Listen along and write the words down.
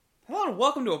and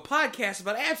welcome to a podcast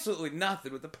about absolutely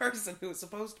nothing with the person who is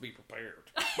supposed to be prepared.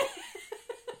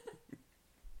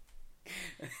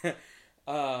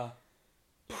 I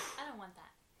don't want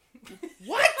that.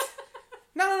 What?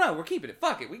 No, we're keeping it.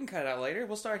 Fuck it, we can cut it out later.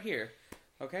 We'll start here.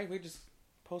 Okay, we just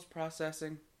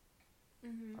post-processing.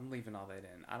 Mm-hmm. I'm leaving all that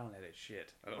in. I don't edit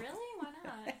shit. Really? Why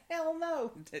not? Hell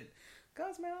no.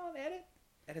 Because, man, I don't edit.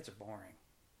 Edits are boring.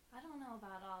 I don't know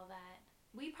about all that.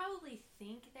 We probably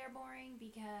think they're boring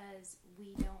because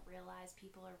we don't realize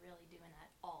people are really doing that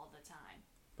all the time.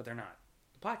 But they're not.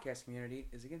 The podcast community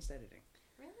is against editing.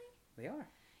 Really? They are.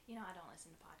 You know, I don't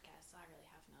listen to podcasts, so I really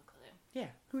have no clue. Yeah,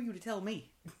 who are you to tell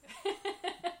me?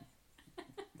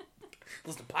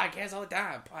 Listen to podcasts all the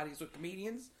time. Potties with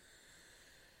comedians.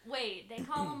 Wait, they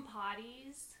call them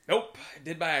potties? Nope,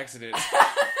 did by accident.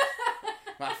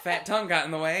 My fat tongue got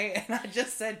in the way, and I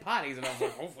just said potties, and I was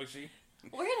like, hopefully she...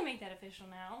 We're gonna make that official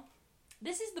now.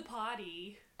 This is the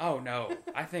potty. Oh, no,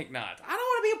 I think not. I don't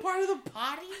want to be a part of the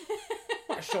potty.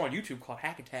 There's a show on YouTube called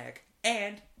Hack Attack,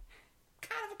 and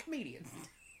kind of a comedian.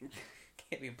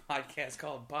 Can't be a podcast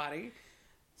called Potty.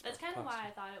 That's kind of why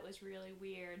I thought it was really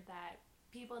weird that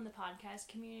people in the podcast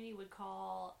community would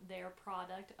call their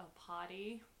product a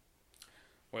potty.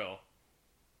 Well,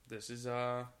 this is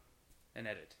an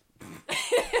edit.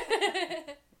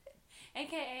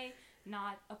 AKA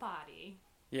not a potty.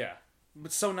 Yeah,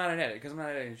 but so not an edit, because I'm not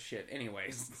editing shit.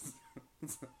 Anyways,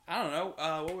 I don't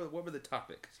know. What were the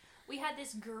topics? We had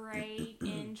this great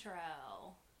intro.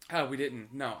 Oh, we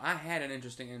didn't. No, I had an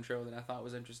interesting intro that I thought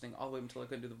was interesting all the way until I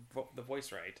couldn't do the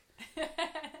voice right.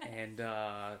 And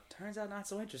turns out not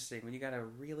so interesting when you got a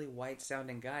really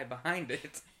white-sounding guy behind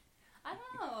it. I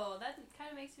don't know. That kind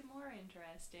of makes it more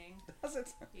interesting. Does it?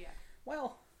 Yeah.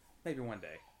 Well, maybe one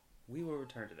day. We will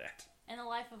return to that. In the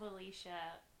life of Alicia,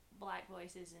 black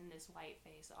voices in this white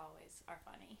face always are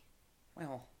funny.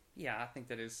 Well, yeah, I think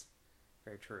that is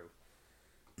very true.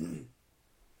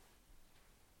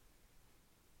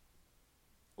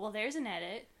 Well, there's an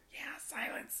edit. Yeah,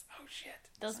 silence. Oh, shit.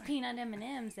 Those peanut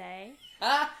M&Ms, eh?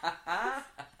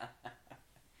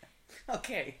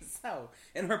 Okay, so,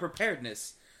 in her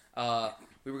preparedness,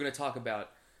 we were going to talk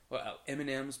about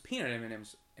M&Ms, peanut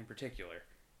M&Ms in particular.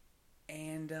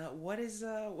 And what is...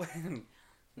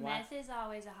 Meth is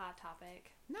always a hot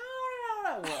topic. No.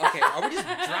 Well, okay, are we just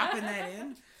dropping that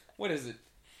in? What is it?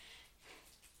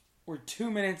 We're 2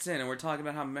 minutes in and we're talking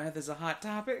about how meth is a hot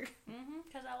topic? Mm-hmm,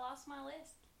 because I lost my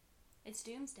list. It's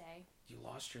doomsday. You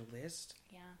lost your list?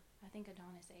 Yeah, I think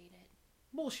Adonis ate it.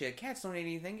 Bullshit, cats don't eat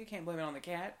anything. You can't blame it on the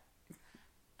cat.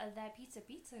 That pizza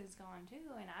is gone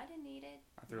too, and I didn't eat it.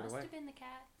 I threw it away. Must have been the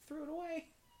cat. Threw it away.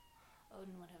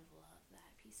 Odin would have loved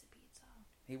that piece of pizza.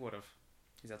 He would have.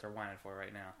 He's out there whining for it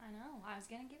right now. I know. I was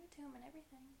going to give it to him and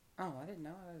everything. Oh, I didn't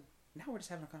know. Now we're just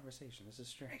having a conversation. This is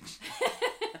strange.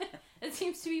 It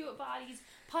seems to be what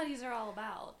potties are all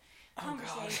about.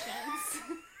 Conversations.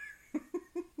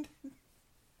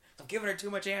 I'm giving her too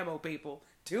much ammo, people.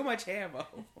 Too much ammo.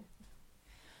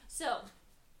 So,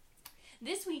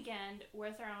 this weekend,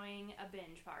 we're throwing a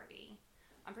binge party.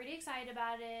 I'm pretty excited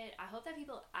about it. I hope that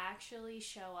people actually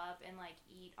show up and,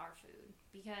 eat our food.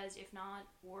 Because if not,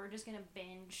 we're just going to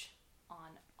binge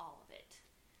on all of it.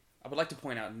 I would like to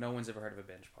point out, no one's ever heard of a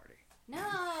binge party.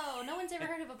 No one's ever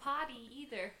heard of a potty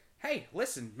either. Hey,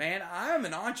 listen, man, I'm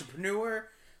an entrepreneur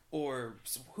or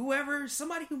whoever,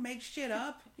 somebody who makes shit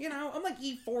up. You know, I'm like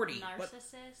E40.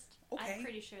 Narcissist? Okay. I'm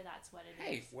pretty sure that's what it is.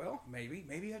 Hey, well, maybe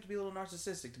you have to be a little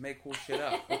narcissistic to make cool shit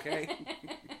up, okay?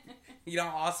 You know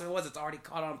how awesome it was? It's already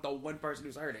caught on with the one person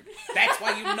who's heard it. That's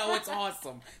why you know it's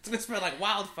awesome. It's going to spread like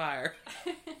wildfire.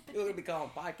 People are going to be calling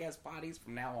podcast potties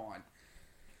from now on.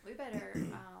 We better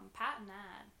patent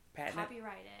that. Patent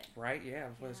Copyright it. Right, yeah,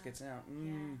 before this gets out.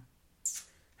 Yeah.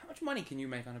 How much money can you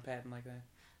make on a patent like that?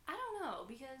 I don't know,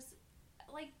 because,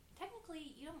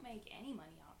 technically, you don't make any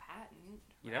money on a patent,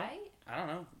 you right? Don't? I don't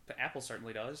know. But Apple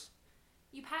certainly does.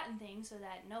 You patent things so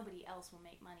that nobody else will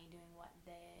make money doing what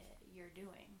you're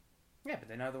doing. Yeah, but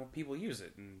then other people use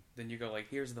it, and then you go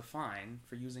here's the fine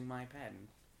for using my patent.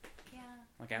 Yeah.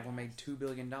 Apple made $2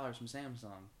 billion from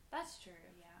Samsung. That's true,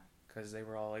 yeah. Because they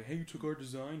were all like, hey, you took our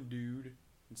design, dude.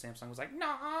 And Samsung was like,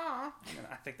 nah. And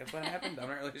I think that's what happened. I'm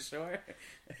not really sure.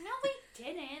 No, we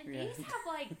didn't. Yeah. These have,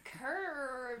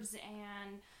 curves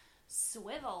and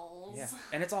swivels. Yeah,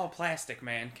 and it's all plastic,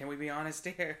 man. Can we be honest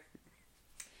here?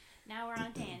 Now we're on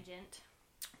a tangent.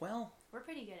 Well, We're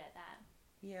pretty good at that.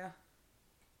 yeah.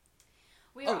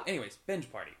 Oh, anyways, binge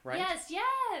party, right? Yes.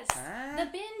 Huh? The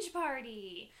binge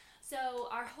party. So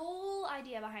our whole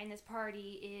idea behind this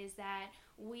party is that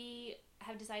we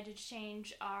have decided to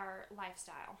change our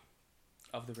lifestyle.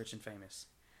 Of the rich and famous.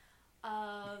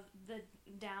 Of the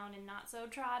down and not so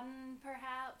trodden,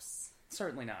 perhaps.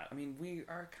 Certainly not. I mean, we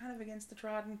are kind of against the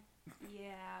trodden.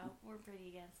 Yeah, we're pretty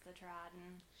against the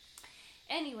trodden.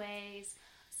 Anyways,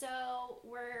 so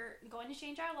we're going to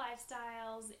change our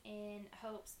lifestyles in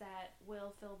hopes that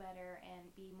we'll feel better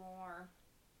and be more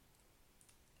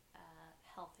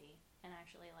healthy and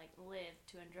actually like live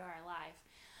to enjoy our life.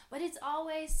 But it's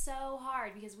always so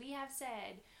hard because we have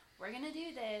said we're going to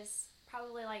do this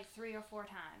probably like 3 or 4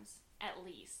 times at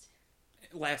least.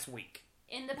 Last week.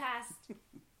 In the past,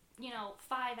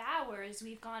 5 hours,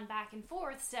 we've gone back and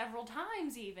forth several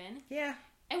times even. Yeah.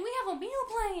 And we have a meal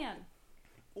plan.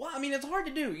 Well, I mean, it's hard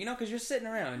to do, because you're sitting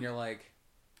around and you're like,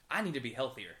 I need to be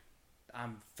healthier.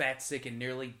 I'm fat, sick, and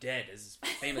nearly dead, as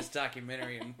famous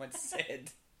documentary once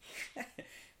said.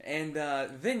 And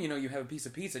then, you have a piece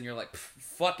of pizza and you're like,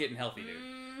 fuck getting healthy, dude.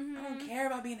 Mm-hmm. I don't care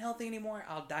about being healthy anymore.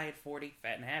 I'll die at 40,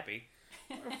 fat and happy.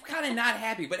 Kind of not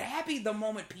happy, but happy the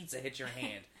moment pizza hits your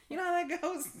hand. You know how that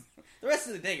goes? The rest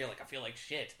of the day, you're like, I feel like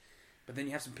shit. But then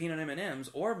you have some peanut M&Ms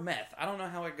or meth. I don't know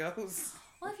how it goes.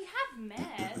 Well, if you have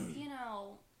meth,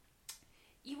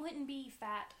 you wouldn't be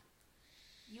fat.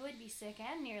 You would be sick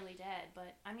and nearly dead.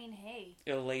 But, I mean, hey.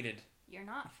 Elated. You're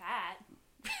not fat.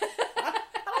 I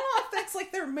don't know if that's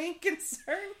like their main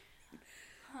concern.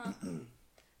 Huh. Are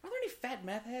there any fat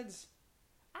meth heads?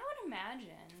 I would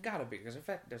imagine. Gotta be, because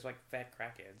there's like fat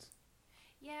crackheads.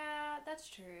 Yeah, that's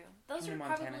true. Those Tony are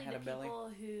Montana probably had the a belly. people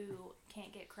who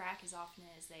can't get crack as often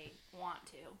as they want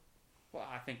to. Well,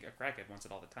 I think a crackhead wants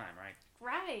it all the time, right?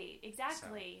 Right,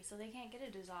 exactly. So they can't get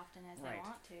it as often as Right. they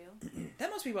want to. That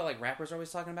must be why like rappers are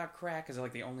always talking about crack, because they're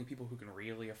like the only people who can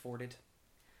really afford it.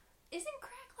 Isn't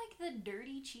crack like the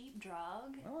dirty, cheap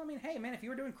drug? Well, I mean, hey man, if you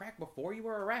were doing crack before you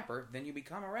were a rapper, then you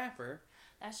become a rapper.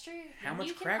 That's true. How much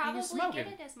you crack are you can probably smoking?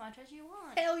 get it as much as you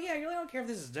want. Hell yeah, you really don't care if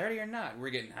this is dirty or not. We're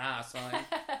getting high, son.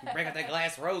 Break out that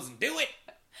glass rose and do it!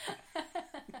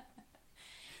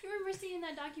 You remember seeing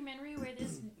that documentary where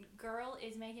this girl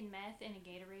is making meth in a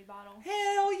Gatorade bottle?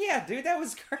 Hell yeah, dude, that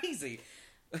was crazy.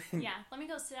 Yeah, let me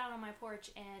go sit out on my porch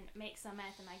and make some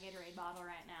meth in my Gatorade bottle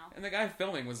right now. And the guy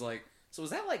filming was like, so is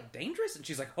that like dangerous? And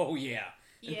she's like, oh yeah.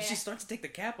 And Yeah. she starts to take the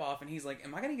cap off and he's like,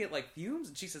 am I gonna get like fumes?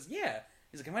 And she says, yeah.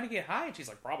 He's like, am I gonna get high? And she's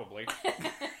like, probably.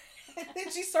 And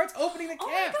then she starts opening the cap.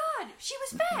 Oh my god, she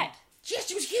was fat! Yes,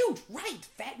 she was huge! Right!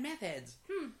 Fat meth heads.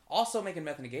 Also making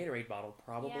meth in a Gatorade bottle,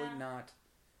 probably Yeah. not.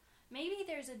 Maybe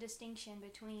there's a distinction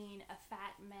between a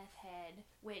fat meth head,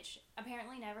 which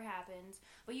apparently never happens,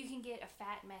 but you can get a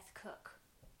fat meth cook.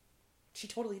 She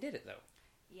totally did it though.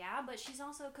 Yeah, but she's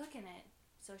also cooking it,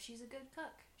 so she's a good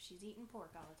cook. She's eating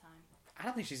pork all the time. I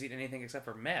don't think she's eating anything except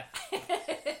for meth.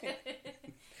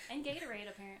 And Gatorade,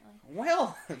 apparently.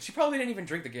 Well, she probably didn't even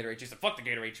drink the Gatorade. She said, fuck the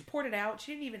Gatorade. She poured it out.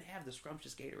 She didn't even have the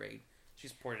scrumptious Gatorade. She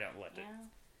just poured it out and left it.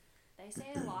 Yeah. They say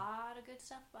a lot of good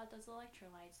stuff about those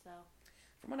electrolytes, though.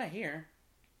 From what I hear,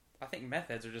 I think meth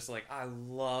heads are just like, I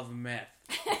love meth.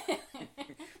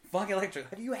 Fuck electrolytes.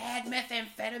 Have you had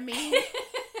methamphetamine?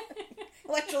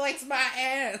 Electrolytes my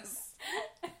ass.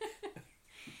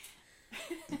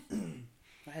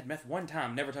 I had meth one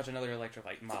time. Never touch another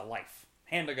electrolyte in my life.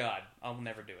 Hand to God. I'll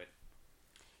never do it.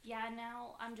 Yeah,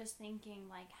 now I'm just thinking,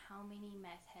 like, how many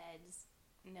meth heads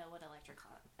know what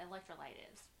electrolyte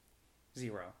is?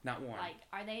 0. Not one. Like,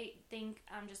 are they think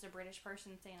I'm just a British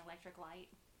person saying electric light?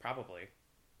 Probably.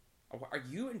 Are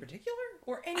you in particular?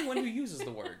 Or anyone who uses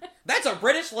the word? That's a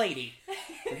British lady!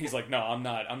 And he's like, no, I'm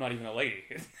not. I'm not even a lady.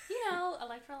 You know,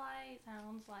 electrolyte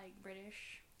sounds like British.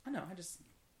 I know, I just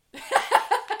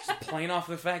playing off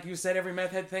the fact you said every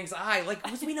meth head thinks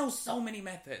because we know so many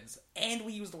meth heads, and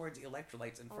we use the words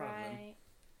electrolytes in front of them. Right.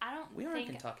 I don't We are think...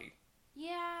 in Kentucky.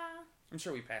 Yeah. I'm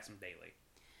sure we pass them daily.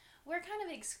 We're kind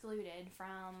of excluded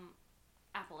from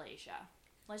Appalachia.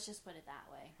 Let's just put it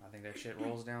that way. I think that shit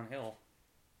rolls downhill.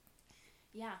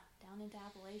 Yeah, down into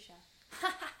Appalachia.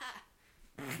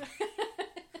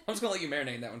 I'm just gonna let you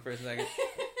marinate in that one for a second.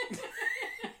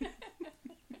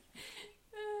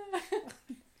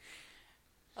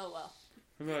 Oh well.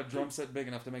 We've got a drum set big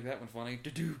enough to make that one funny.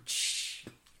 Do-do-ch.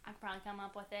 I could probably come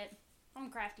up with it. I'm a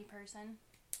crafty person.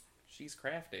 She's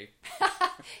crafty.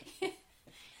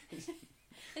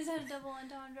 Is that a double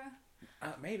entendre?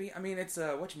 Maybe. I mean, it's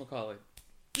whatchamacallit?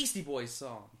 Beastie Boys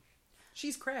song.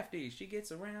 She's crafty. She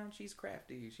gets around. She's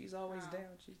crafty. She's always Oh.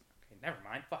 down. She's okay. Never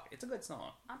mind. Fuck. It's a good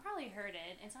song. I probably heard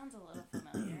it. It sounds a little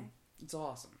familiar. It's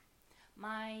awesome.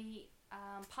 My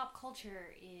pop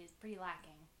culture is pretty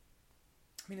lacking.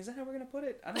 I mean, is that how we're gonna put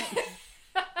it? I don't.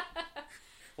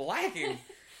 Lacking.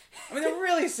 I mean, it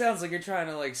really sounds like you're trying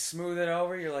to like smooth it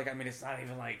over. You're like, I mean, it's not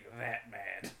even like that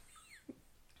bad.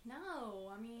 No,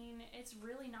 I mean, it's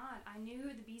really not. I knew who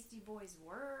the Beastie Boys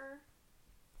were.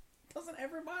 Doesn't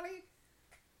everybody?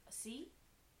 See?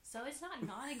 So it's not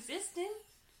non-existent.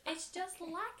 It's just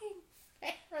lacking.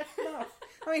 No.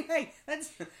 I mean, hey,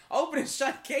 that's open and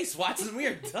shut case, Watson. We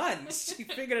are done. She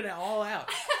figured it all out.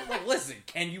 I was like, listen,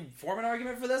 can you form an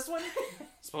argument for this one?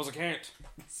 Suppose I can't.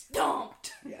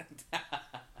 Stomped. Yeah.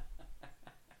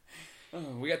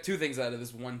 We got 2 things out of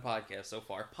this one podcast so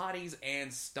far: potties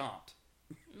and stomped.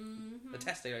 Mm-hmm. The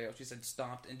test day, she said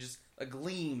stomped, and just a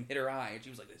gleam hit her eye, and she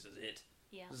was like, "This is it.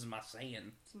 Yeah. This is my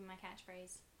saying." It's my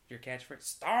catchphrase. Your catchphrase,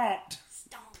 stomped.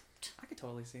 Stomped. I could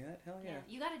totally see that. Hell yeah.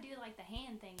 You got to do like the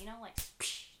hand thing, like.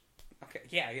 Okay.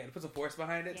 Yeah. Put some force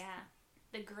behind it. Yeah.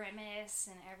 The grimace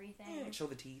and everything. Show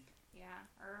the teeth. Yeah.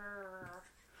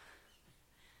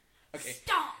 Okay.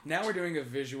 Stomp. Now we're doing a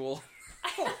visual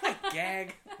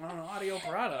gag on an audio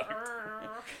product.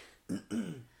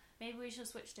 Maybe we should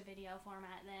switch to video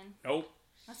format then. Nope.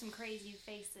 That's some crazy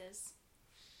faces.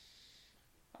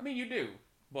 I mean, you do,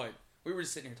 but we were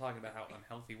just sitting here talking about how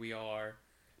unhealthy we are.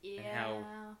 Yeah. And how,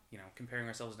 comparing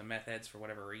ourselves to meth heads for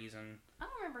whatever reason. I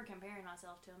don't remember comparing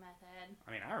myself to a meth head.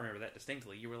 I mean, I remember that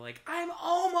distinctly. You were like, I'm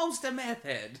almost a meth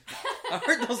head. I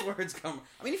heard those words come.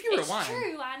 I mean, if you rewind. It's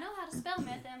true. I know how to spell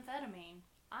methamphetamine.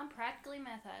 I'm practically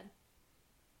meth head.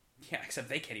 Yeah, except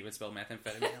they can't even spell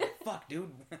methamphetamine. Like, fuck,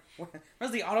 dude.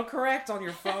 Where's the autocorrect on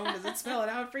your phone? Does it spell it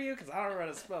out for you? Because I don't know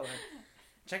how to spell it.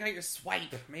 Check out your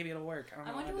swipe. Maybe it'll work.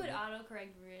 I wonder what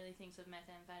autocorrect really thinks of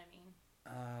methamphetamine.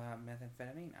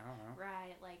 Methamphetamine? I don't know.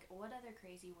 Right, like, what other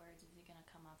crazy words is it gonna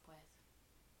come up with?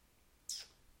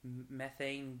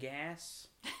 Methane gas?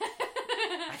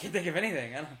 I can't think of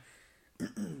anything. I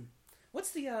don't. What's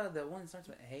the one that starts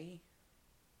with A?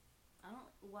 I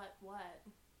don't. What?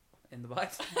 In the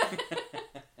butt?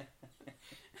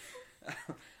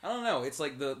 I don't know. It's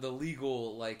like the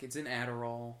legal, like, it's in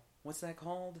Adderall. What's that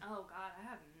called? Oh, God, I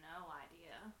have no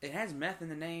idea. It has meth in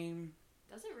the name.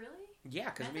 Does it really?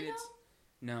 Yeah, because I mean, it's...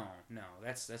 No,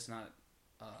 that's not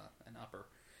an upper.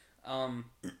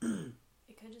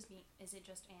 It could just be... Is it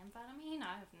just amphetamine?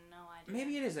 I have no idea.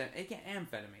 Maybe it is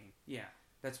amphetamine. Yeah,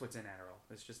 that's what's in Adderall.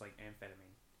 It's just like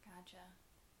amphetamine. Gotcha.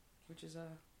 Which is,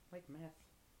 like meth.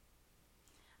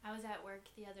 I was at work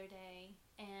the other day,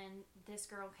 and this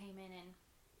girl came in and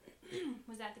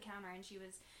was at the counter, and she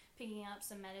was picking up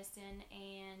some medicine,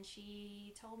 and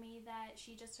she told me that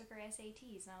she just took her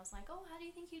SATs, and I was like, oh, how do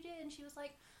you think you did? And she was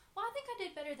like, well, I think I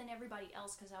did better than everybody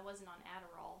else because I wasn't on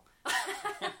Adderall.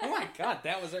 Oh my God,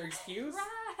 that was her excuse?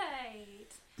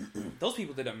 Right. Those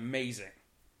people did amazing.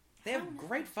 They have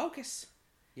great focus.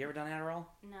 You ever done Adderall?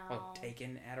 No. Oh,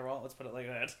 taken Adderall? Let's put it like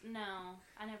that. No,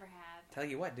 I never have. Tell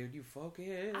you what, dude, you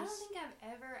focus. I don't think I've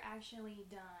ever actually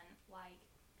done, like,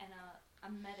 a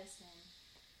medicine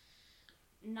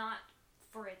not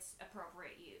for its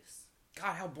appropriate use.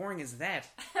 God, how boring is that?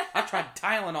 I've tried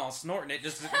Tylenol, snorting it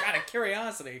just out of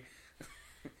curiosity.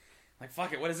 Like,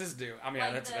 fuck it, what does this do? I mean,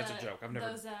 like that's a joke. I've never...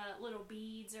 Those little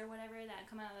beads or whatever that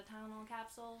come out of the Tylenol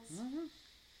capsules. Mm-hmm.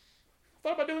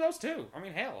 Thought about doing those too. I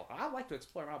mean, hell, I like to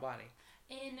explore my body.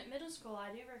 In middle school,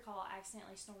 I do recall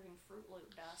accidentally snorting Fruit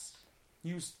Loop dust.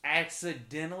 You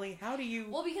accidentally? How do you...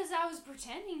 Well, because I was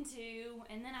pretending to,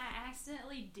 and then I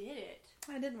accidentally did it.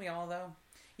 Didn't we all, though?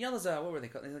 You know those, what were they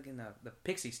called? They're like in the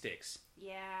pixie sticks.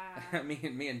 Yeah.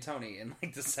 me and Tony in,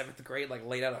 like, the 7th grade, like,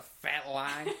 laid out a fat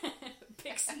lie.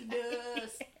 Pixie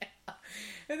dust. Yeah.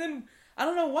 And then... I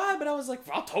don't know why, but I was like,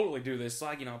 I'll totally do this. So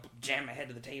I, jam my head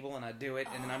to the table and I do it,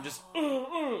 and then I'm just,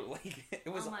 like,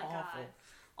 it was awful. God.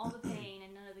 All the pain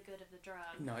and none of the good of the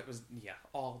drug. No, it was,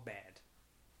 all bad.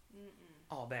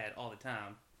 All bad, all the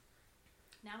time.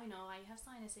 Now we know why you have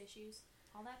sinus issues.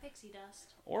 All that pixie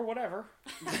dust. Or whatever.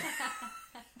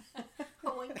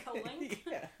 Wink, wink.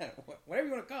 Yeah, whatever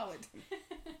you want to call it.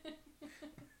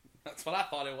 That's what I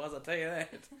thought it was, I'll tell you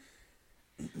that.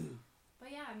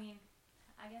 But yeah, I mean,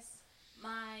 I guess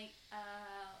my,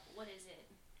 what is it?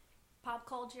 Pop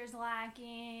culture's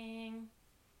lacking.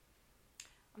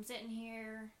 I'm sitting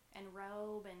here in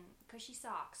robe and cushy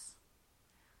socks.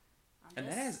 And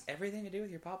that has everything to do with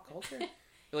your pop culture?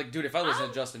 You're like, dude, if I listen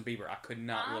to Justin Bieber, I could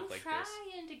not look like this.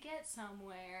 I'm trying to get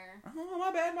somewhere. Oh,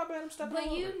 my bad, I'm stepping all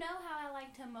But over. you know how I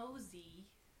like to mosey.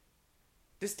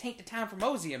 This tain't the time for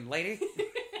moseying, lady.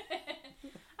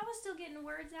 I was still getting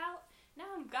words out. Now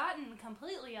I've gotten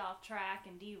completely off track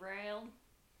and derailed.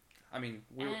 I mean,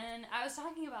 and I was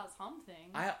talking about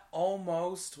something. I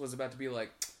almost was about to be like,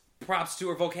 props to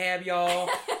her vocab, y'all.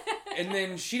 And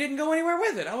then she didn't go anywhere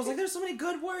with it. I was like, there's so many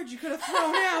good words you could have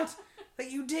thrown out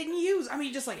that you didn't use. I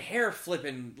mean, just like hair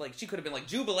flipping. Like, she could have been like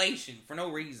jubilation for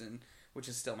no reason, which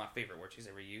is still my favorite word she's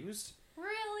ever used.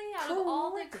 Really? out of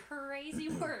all the crazy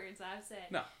words I've said.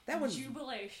 No, that was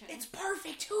jubilation. It's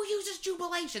perfect. Who uses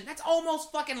jubilation? That's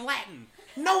almost fucking Latin.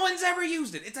 No one's ever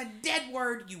used it. It's a dead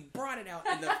word. You brought it out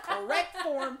in the correct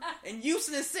form and used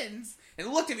in a sentence and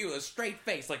looked at me with a straight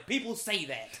face like people say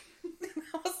that.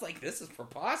 I was like, this is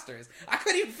preposterous. I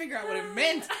couldn't even figure out what it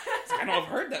meant. I know I've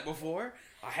heard that before.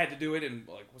 I had to do it in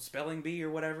like spelling bee or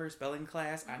whatever, spelling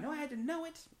class. I know I had to know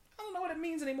it. I don't know what it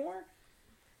means anymore.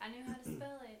 I knew how to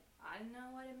spell it. I didn't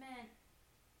know what it meant.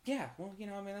 Yeah, well, you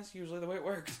know, I mean, that's usually the way it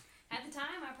works. At the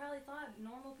time, I probably thought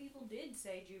normal people did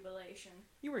say jubilation.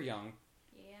 You were young.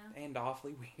 Yeah. And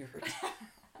awfully weird.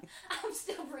 I'm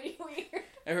still pretty weird.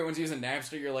 Everyone's using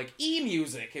Napster. You're like,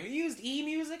 e-music. Have you used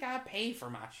e-music? I pay for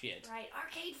my shit. Right.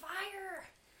 Arcade Fire.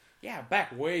 Yeah,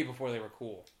 back way before they were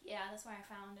cool. Yeah, that's where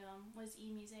I found them, was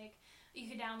e-music. You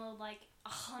could download like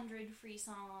 100 free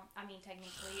songs. I mean,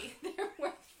 technically, they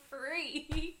were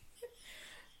free.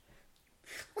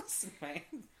 Listen, man.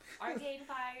 Arcade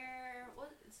Fire.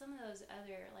 What? Some of those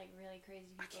other like really crazy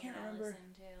people I can't that remember. I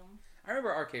listened to. I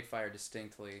remember Arcade Fire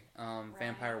distinctly. Right.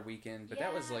 Vampire Weekend, but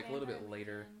that was like a little bit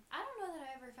later. I don't know that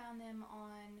I ever found them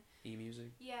on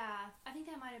E-music? Yeah, I think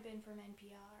that might have been from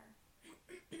NPR.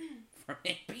 From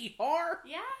NPR?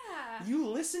 Yeah. You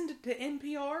listened to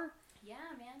NPR? Yeah,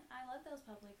 man. I love those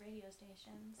public radio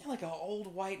stations. You're like an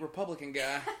old white Republican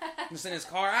guy just in his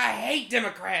car. I hate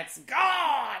Democrats.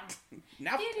 God!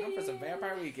 Now it's time for some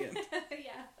Vampire Weekend.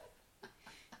 Yeah.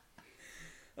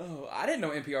 Oh, I didn't know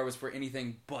NPR was for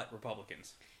anything but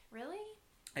Republicans. Really?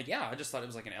 Yeah, I just thought it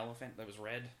was like an elephant that was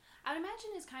red. I would imagine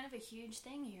it's kind of a huge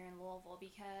thing here in Louisville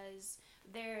because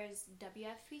there's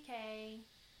WFPK,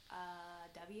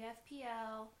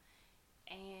 WFPL,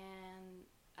 and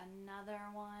another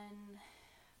one.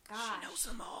 Gosh. She knows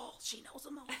them all. She knows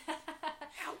them all.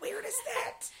 How weird is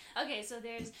that? Okay, so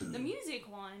there's the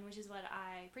music one, which is what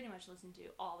I pretty much listen to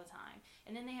all the time.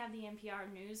 And then they have the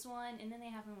NPR news one, and then they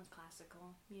have one with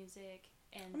classical music.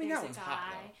 And I mean, there's that a one's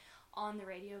hot, guy on the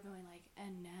radio going like,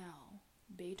 and now,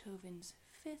 Beethoven's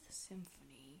 5th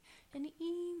Symphony in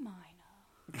E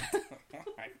minor.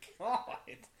 Oh my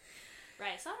god.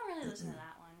 Right, so I don't really listen to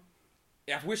that one.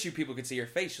 Yeah, I wish you people could see her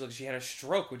face. She looked like she had a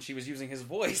stroke when she was using his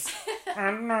voice.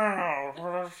 I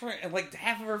know. And like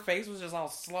half of her face was just all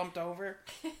slumped over.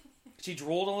 She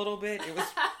drooled a little bit. It was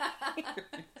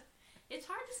weird. It's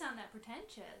hard to sound that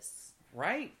pretentious.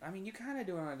 Right? I mean, you kind of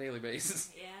do it on a daily basis.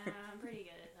 Yeah, I'm pretty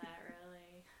good at that,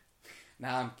 really.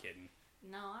 Nah, I'm kidding.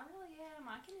 No, I really am.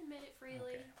 I can admit it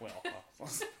freely. Okay,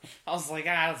 well, I was like,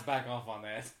 let's back off on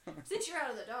that. Since you're out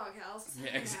of the doghouse,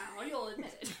 Yeah, exactly. now you'll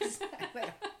admit it.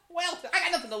 Well, I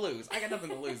got nothing to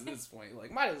lose. At this point.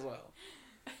 Like, might as well.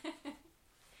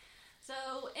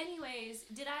 So, anyways,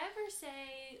 did I ever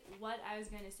say what I was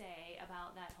going to say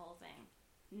about that whole thing?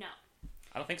 No.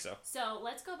 I don't think so. So,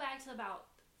 let's go back to about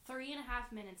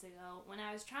 3.5 minutes ago when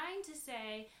I was trying to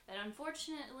say that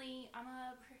unfortunately I'm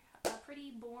a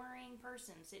pretty boring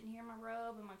person sitting here in my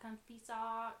robe and my comfy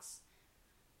socks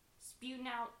spewing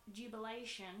out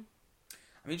jubilation.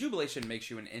 I mean, jubilation makes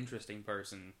you an interesting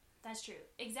person. That's true.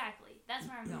 Exactly. That's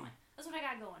where I'm going. That's what I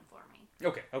got going for me.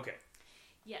 Okay.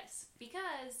 Yes,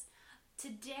 because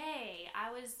today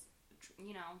I was,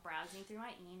 browsing through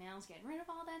my emails, getting rid of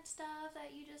all that stuff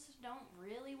that you just don't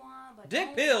really want, but Dick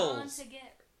don't pills! want to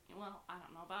get. Well, I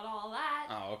don't know about all that.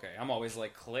 Oh, okay. I'm always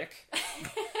like, click.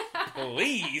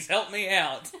 Please help me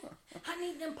out. I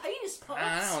need them penis pumps.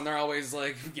 I know, and they're always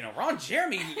like, Ron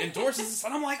Jeremy endorses this,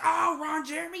 and I'm like, oh, Ron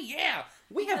Jeremy, yeah.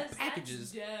 We have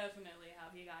packages. That's definitely how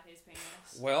he got his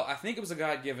penis. Well, I think it was a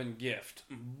God-given gift,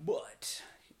 but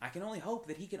I can only hope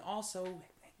that he can also,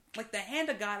 like the hand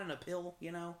of God in a pill,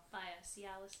 By a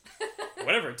Cialis.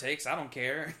 Whatever it takes, I don't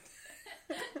care.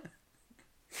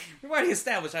 We've already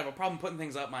established I have a problem putting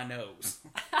things up my nose.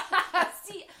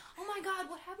 See, oh my God,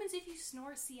 what happens if you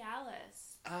snort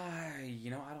Cialis? I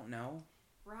don't know.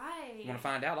 Right. You want to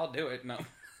find out? I'll do it. No.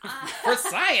 For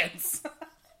science!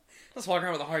 Let's walk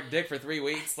around with a hard dick for 3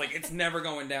 weeks. Like, it's never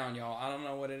going down, y'all. I don't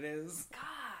know what it is. Gosh.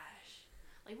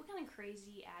 Like, what kind of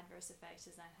crazy adverse effects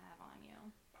does that have on you?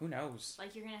 Who knows?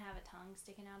 Like, you're going to have a tongue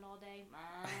sticking out all day?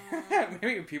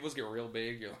 Maybe when people's get real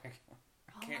big, you're like,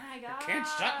 Oh my God. I can't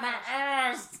shut my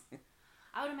eyes.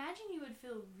 I would imagine you would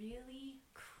feel really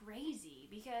crazy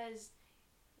because,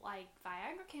 like,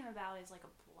 Viagra came about as, like,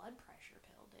 a blood pressure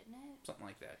pill, didn't it? Something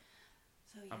like that.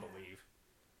 So, yeah. I believe.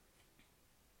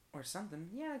 Or something.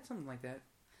 Yeah, something like that.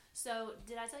 So,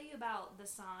 did I tell you about the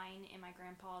sign in my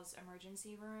grandpa's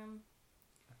emergency room?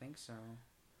 I think so.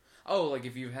 Oh, like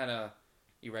if you've had a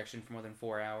erection for more than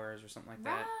 4 hours or something like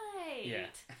that. right.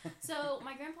 Yeah. So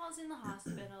my grandpa's in the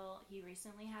hospital. He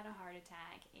recently had a heart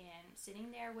attack, and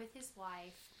sitting there with his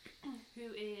wife,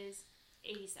 who is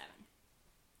 87.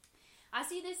 I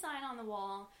see this sign on the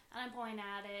wall, and I point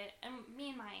at it, and me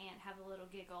and my aunt have a little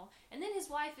giggle. And then his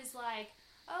wife is like,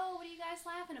 "Oh, what are you guys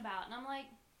laughing about?" And I'm like,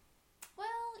 well,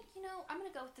 you know, I'm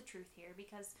going to go with the truth here,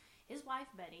 because his wife,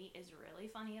 Betty, is really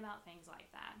funny about things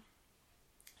like that.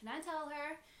 And I tell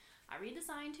her, I read the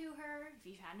sign to her, if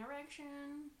you've had an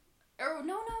erection... Or,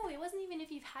 no, it wasn't even if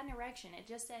you've had an erection. It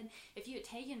just said if you had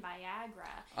taken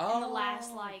Viagra in the last,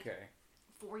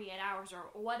 48 hours or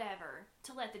whatever,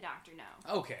 to let the doctor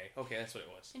know. Okay, that's what it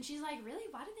was. And she's like, really?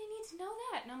 Why did they need to know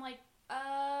that? And I'm like,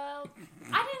 I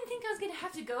didn't think I was going to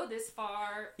have to go this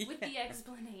far with the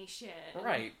explanation.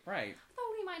 Right. I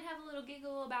thought we might have a little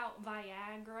giggle about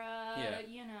Viagra,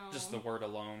 you know. Just the word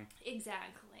alone.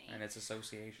 Exactly. And its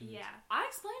associations. Yeah. I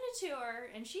explained it to her,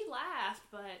 and she laughed,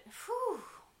 but, whew,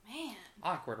 man.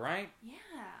 Awkward, right? Yeah.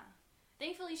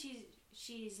 Thankfully,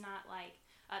 she's not, like,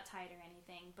 uptight or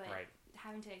anything, but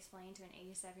having to explain to an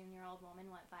 87-year-old woman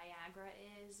what Viagra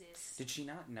is... Did she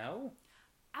not know?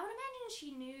 I would imagine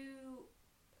she knew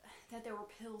that there were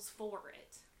pills for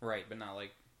it. Right, but not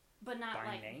like... But not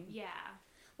by like... name? Yeah.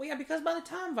 Well, yeah, because by the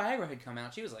time Viagra had come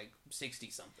out, she was like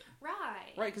 60-something.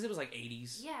 Right. Right, because it was like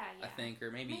 80s. Yeah. I think,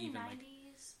 or maybe even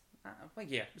 90s.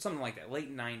 like something like that.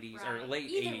 Late 90s, or late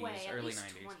Either 80s, way, early at least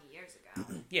 90s. 20 years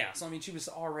ago. Yeah, so I mean, she was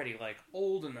already like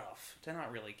old enough to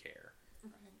not really care.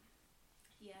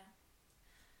 Yeah.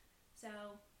 So,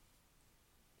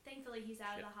 thankfully he's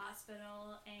out of the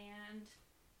hospital and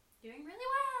doing really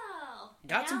well.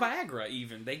 Got some Viagra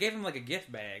even. They gave him like a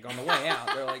gift bag on the way out.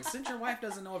 They're like, since your wife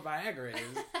doesn't know what Viagra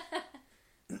is.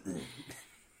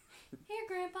 Here,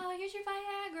 Grandpa, here's your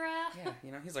Viagra. Yeah,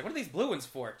 you know, he's like, what are these blue ones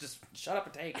for? Just shut up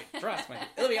and take it. Trust me.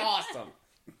 It'll be awesome.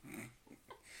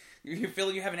 You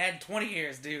feel you haven't had 20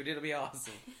 years, dude. It'll be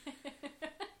awesome.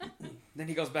 Then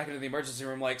he goes back into the emergency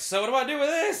room like, so what do I do with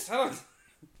this?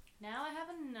 Now I have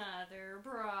another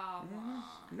problem.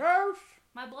 Nurse!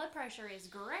 My blood pressure is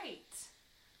great.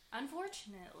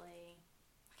 Unfortunately,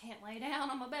 I can't lay down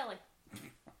on my belly.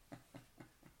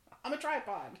 I'm a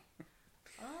tripod.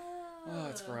 Oh,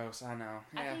 it's gross. I know.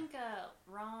 Yeah. I think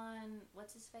Ron,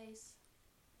 what's his face?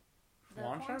 The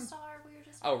Ron porn Shem? star we were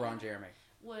just Oh, Ron Jeremy.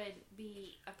 would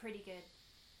be a pretty good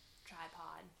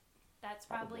tripod. That's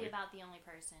probably about the only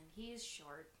person. He's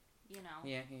short, you know.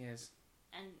 Yeah, he is.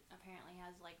 And apparently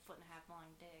has like 1.5 foot long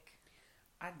dick.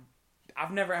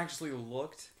 I've never actually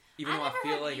looked, even though I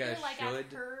feel like I should.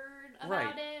 I've heard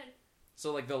about it.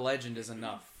 So like the legend is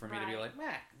enough for me to be like,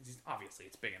 obviously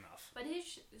it's big enough. But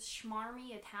his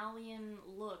schmarmy Italian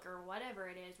look or whatever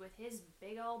it is with his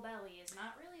big old belly is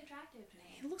not really attractive to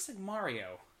me. He looks like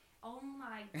Mario. Oh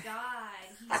my god,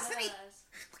 he does.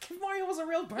 Look, if Mario was a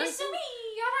real person. It's me,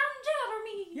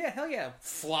 you're Yeah, hell yeah.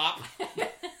 Flop.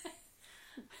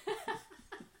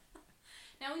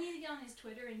 Now we need to get on his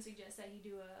Twitter and suggest that he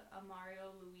do a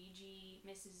Mario, Luigi,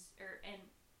 and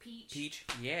Peach.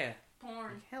 Yeah.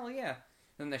 Porn. Hell yeah.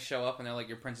 Then they show up and they're like,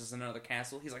 your princess in another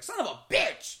castle. He's like, son of a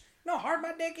bitch! You know how hard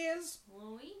my dick is?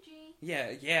 Luigi.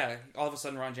 Yeah. All of a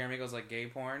sudden Ron Jeremy goes like, gay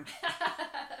porn.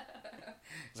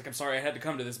 He's like, I'm sorry I had to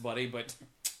come to this, buddy, but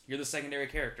you're the secondary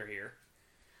character here.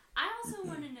 I also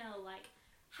want to know, like,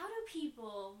 how do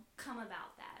people come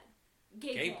about that?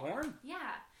 Gay porn?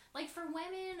 Yeah. Like, for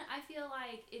women, I feel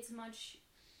like it's much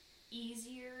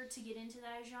easier to get into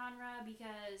that genre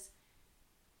because,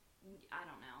 I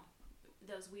don't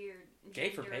know, those weird Gay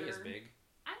for pay is big.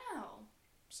 I know.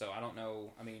 So I don't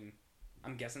know, I mean,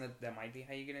 I'm guessing that might be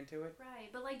how you get into it. Right,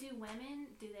 but like, do women,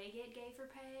 do they get gay for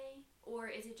pay? Or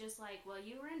is it just like, well,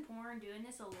 you were in porn doing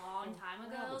this a long time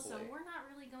ago, so we're not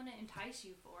really going to entice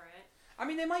you for it? I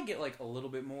mean, they might get like a little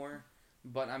bit more,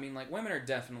 but I mean, like, women are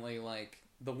definitely like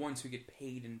the ones who get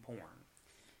paid in porn.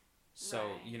 So,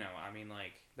 you know, I mean,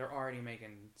 like, they're already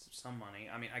making some money.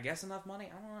 I mean, I guess enough money?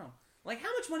 I don't know. Like,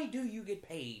 how much money do you get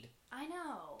paid? I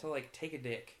know. To, like, take a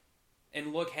dick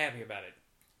and look happy about it?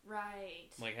 Right.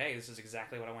 Like, hey, this is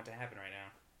exactly what I want to happen right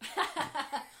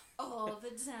now. All the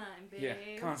time, babe. Yeah,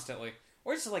 constantly.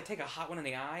 Or just to, like, take a hot one in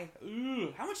the eye.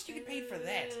 Ooh, how much do you get paid for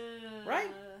that?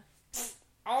 Right?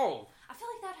 Oh. I feel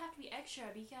like that'd have to be extra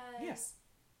because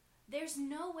there's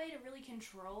no way to really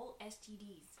control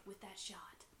STDs with that shot.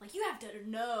 Like, you have to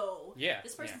know. Yeah.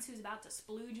 This person who's about to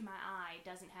splooge my eye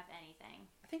doesn't have anything.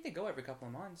 I think they go every couple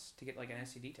of months to get, like, an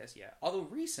STD test, Although,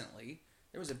 recently,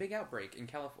 there was a big outbreak in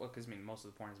California, because, I mean, most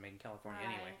of the porn is made in California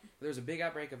anyway. But there was a big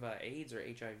outbreak of AIDS or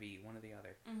HIV, one or the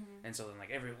other. Mm-hmm. And so then, like,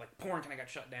 porn kind of got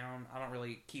shut down. I don't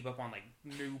really keep up on, like,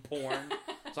 new porn.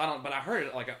 But I heard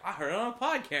it, I heard it on a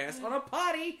podcast, on a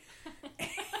potty.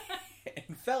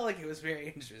 felt like it was very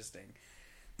interesting.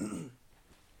 Yeah,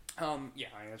 I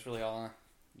mean, that's really all I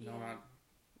know about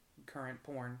current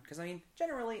porn. Because, I mean,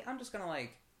 generally, I'm just gonna,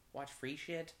 like, watch free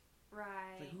shit.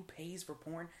 Right. Like, who pays for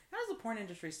porn? How does the porn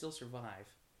industry still survive?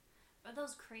 But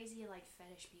those crazy, like,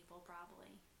 fetish people,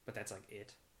 probably. But that's, like,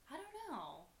 it. I don't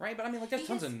know. Right? But, I mean, like, there's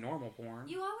tons Because of normal porn.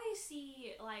 You always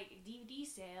see, like, DVD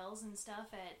sales and stuff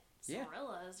at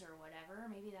Cirillas or whatever.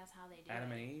 Maybe that's how they do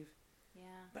Adam it. and Eve. Yeah.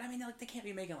 But, I mean, like, they can't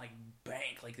be making, like,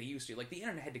 bank like they used to. Like, the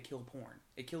internet had to kill porn.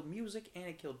 It killed music and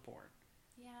it killed porn.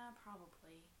 Yeah,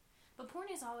 probably. But porn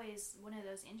is always one of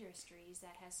those industries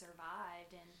that has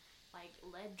survived and, like,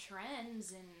 led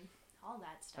trends and all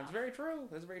that stuff. That's very true.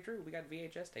 That's very true. We got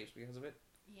VHS tapes because of it.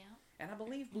 Yeah. And I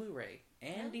believe Blu-ray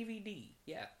and Really? DVD.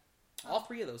 Yeah. All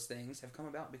three of those things have come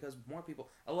about because more people,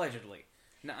 allegedly.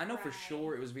 Now, I know for Right.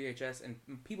 sure it was VHS,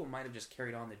 and people might have just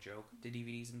carried on the joke to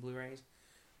DVDs and Blu-rays.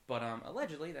 But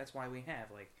allegedly, that's why we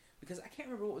have, like, because I can't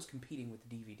remember what was competing with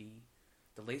the DVD.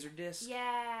 The Laserdisc?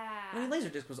 Yeah. I mean,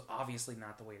 Laserdisc was obviously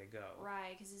not the way to go.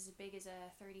 Right, because it's as big as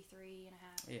a 33 and a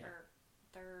half Yeah. or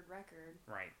third record.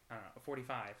 Right. I don't know,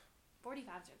 45.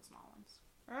 45s are the small ones.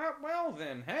 Well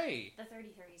then, hey. The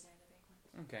 33s are the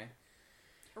big ones. Okay.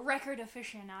 Record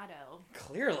aficionado.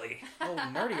 Clearly. Oh,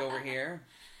 nerdy over here.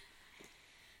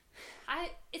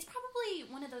 It's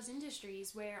probably one of those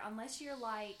industries where unless you're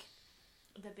like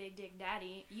the big dick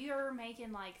daddy, you're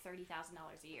making like $30,000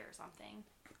 a year or something.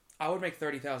 I would make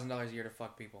 $30,000 a year to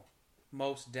fuck people.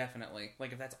 Most definitely.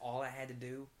 Like, if that's all I had to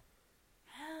do.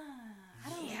 I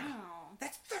don't know.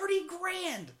 That's 30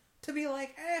 grand to be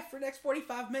like, for the next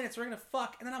 45 minutes, we're going to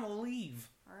fuck, and then I'm going to leave.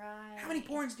 Right. How many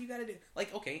porns do you got to do?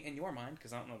 Like, okay, in your mind,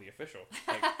 because I don't know the official.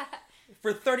 Like,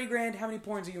 for 30 grand, how many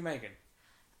porns are you making?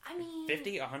 I mean...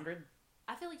 50? 100?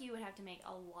 I feel like you would have to make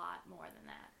a lot more than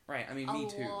that. Right, I mean, me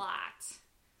too. A lot.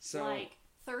 So, like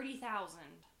 30,000.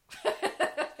 you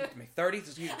have to make 30?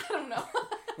 So I don't know.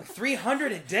 like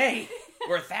 300 a day?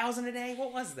 Or 1,000 a day?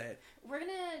 What was that? We're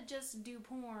gonna just do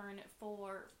porn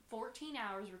for 14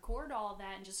 hours, record all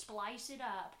that, and just splice it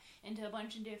up into a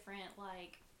bunch of different,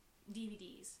 like,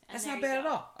 DVDs. And That's there not you bad at go.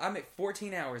 all. I make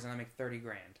 14 hours and I make 30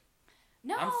 grand.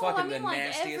 No, I'm fucking I mean, the like,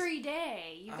 nastiest- every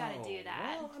day you gotta Oh, do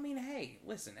that. Well, I mean, hey,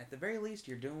 listen, at the very least,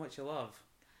 you're doing what you love.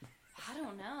 I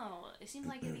don't know. It seems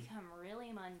like it become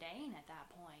really mundane at that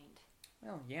point.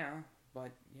 Well, yeah, but,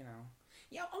 you know.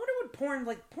 Yeah, I wonder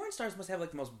what porn stars must have,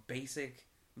 like, the most basic,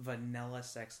 vanilla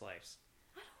sex lives.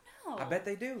 I don't know. I bet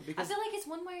they do, I because... feel like it's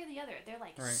one way or the other. They're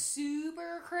like Right.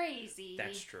 super crazy.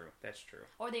 That's true, that's true.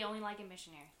 Or they only like a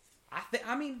missionary.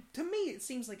 I mean, to me, it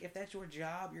seems like if that's your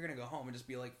job, you're gonna go home and just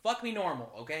be like, fuck me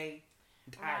normal, okay?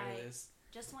 I'm tired Right. of this.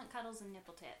 Just want cuddles and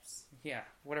nipple tips. Yeah,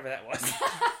 whatever that was.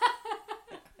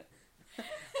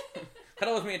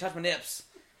 Cuddle with me and touch my nips.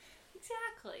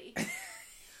 Exactly.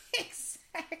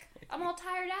 Exactly. I'm all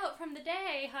tired out from the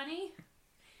day, honey.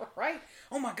 Right?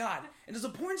 Oh my god. And as a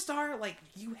porn star, like,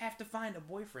 you have to find a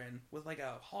boyfriend with, like,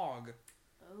 a hog.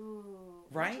 Ooh.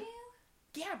 Right? Would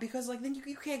you? Yeah, because, like, then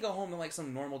you can't go home to, like,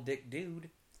 some normal dick dude.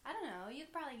 I don't know. You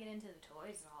could probably get into the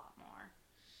toys a lot more.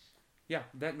 Yeah,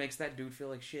 that makes that dude feel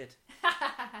like shit.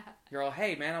 You're all,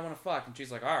 hey, man, I want to fuck. And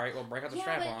she's like, alright, well, break out the yeah,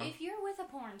 strap but on. if you're with a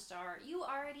porn star, you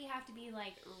already have to be,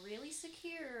 like, really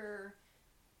secure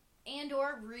and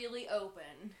or really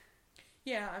open.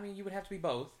 Yeah, I mean, you would have to be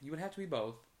both. You would have to be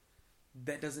both.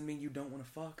 That doesn't mean you don't want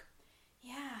to fuck.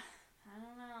 Yeah. I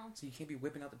don't know. So you can't be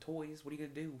whipping out the toys. What are you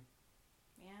gonna do?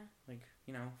 Yeah. Like,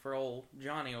 you know, for old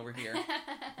Johnny over here.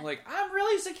 Like, I'm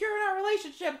really secure in our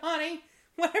relationship, honey.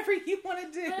 Whatever you want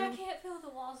to do. But I can't feel the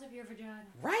walls of your vagina.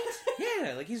 Right?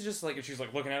 Yeah. Like, he's just like, and she's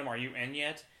like looking at him, are you in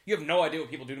yet? You have no idea what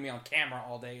people do to me on camera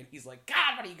all day. And he's like,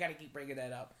 God, why do you gotta keep bringing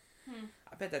that up?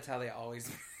 I bet that's how they always...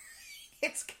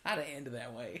 It's gotta end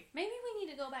that way. Maybe we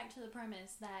need to go back to the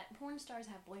premise that porn stars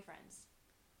have boyfriends.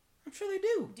 I'm sure they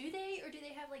do. Do they? Or do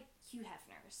they have, like, Hugh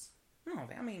Hefners? No,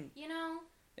 I mean, You know?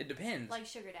 it depends. Like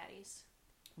sugar daddies.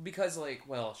 Because, like,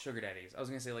 well, sugar daddies. I was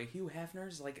gonna say, like, Hugh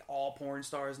Hefner's, like, all porn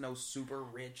stars know super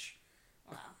rich.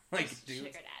 Well, Like, just dudes.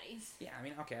 sugar daddies. Yeah, I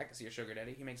mean, okay, I can see a sugar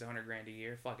daddy. He makes $100 grand a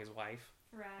year. Fuck his wife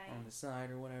Right. on the side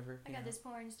or whatever. I you got know. this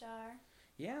porn star.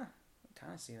 Yeah, I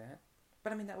kind of see that.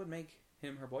 But I mean, that would make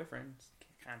him her boyfriend,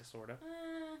 kind of, sort of.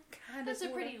 Kind of. That's a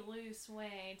pretty loose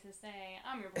way to say,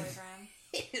 I'm your boyfriend.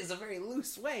 It is a very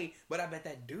loose way, but I bet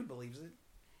that dude believes it.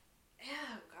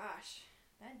 Oh, gosh.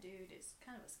 That dude is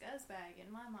kind of a scuzzbag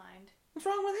in my mind. What's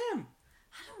wrong with him?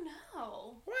 I don't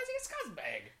know. Why is he a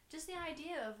scuzzbag? Just the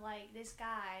idea of, like, this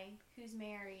guy who's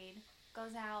married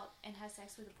goes out and has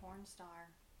sex with a porn star.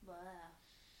 Blah.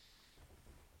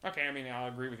 Okay, I mean, I'll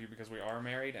agree with you because we are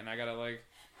married, and I gotta, like,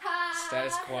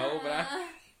 status quo, but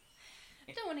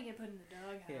Don't want to get put in the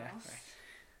doghouse. Yeah, right.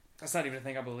 That's not even a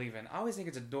thing I believe in. I always think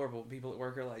it's adorable when people at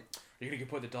work are like, "Are you gonna get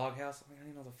put in the doghouse?" I don't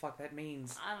even know what the fuck that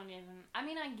means. I don't even. I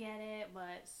mean, I get it,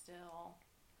 but still.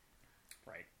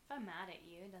 Right. If I'm mad at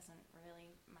you, it doesn't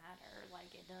really matter.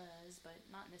 Like, it does, but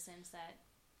not in the sense that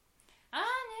I'm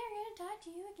never gonna talk to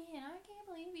you again. I can't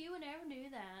believe you would ever do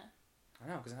that. I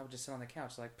know, because I would just sit on the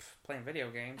couch like playing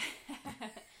video games.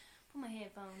 Put my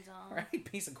headphones on. Right,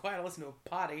 peace and quiet. I listen to a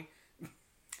potty.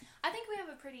 I think we have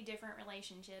a pretty different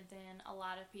relationship than a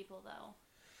lot of people, though.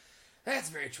 That's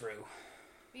very true.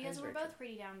 Because we're both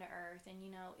pretty down to earth, and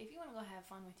if you want to go have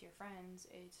fun with your friends,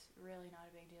 it's really not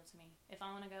a big deal to me. If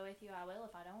I want to go with you, I will.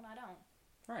 If I don't, I don't.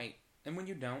 Right. And when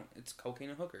you don't, it's cocaine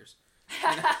and hookers.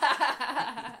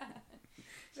 I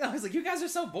was like, you guys are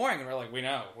so boring. And we're like, we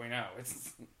know.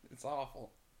 It's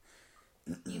awful.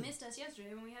 You missed us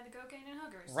yesterday when we had the cocaine and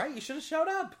hookers. Right, you should have showed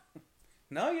up.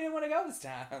 No, you didn't want to go this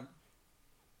time.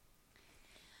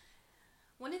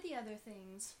 One of the other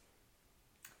things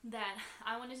that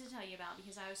I wanted to tell you about,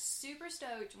 because I was super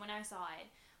stoked when I saw it,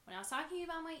 when I was talking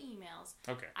about my emails,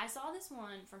 okay, I saw this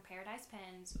one from Paradise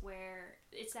Pens where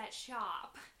it's that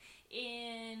shop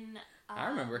in I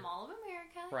remember. Mall of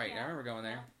America. Right, yeah, I remember going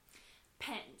there. Yeah.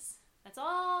 Pens. That's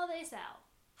all they sell.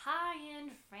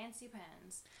 High-end, fancy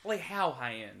pens. Like how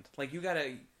high-end? Like you gotta...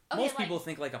 Okay, most people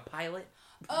think like a Pilot.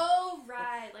 Oh,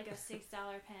 right. Like a $6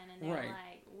 pen, and they're right.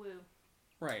 like, woo.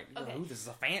 Right. Okay. Ooh, this is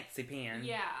a fancy pen.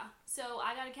 Yeah. So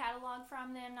I got a catalog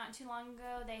from them not too long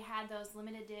ago. They had those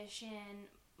limited edition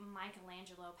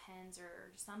Michelangelo pens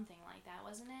or something like that,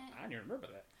 wasn't it? I don't even remember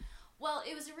that. Well,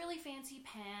 it was a really fancy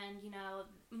pen.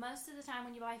 Most of the time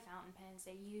when you buy fountain pens,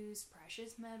 they use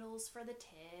precious metals for the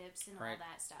tips and all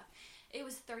that stuff. It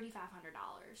was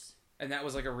 $3,500. And that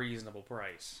was like a reasonable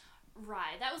price.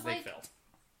 Right. That was they like... felt.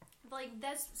 Like,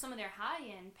 that's some of their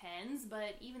high-end pens,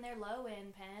 but even their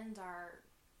low-end pens are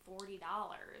 $40.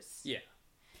 Yeah.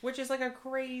 Which is like a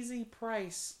crazy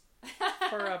price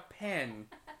for a pen.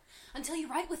 Until you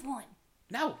write with one.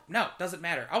 No, doesn't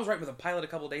matter. I was writing with a Pilot a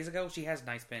couple days ago. She has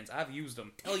nice pens. I've used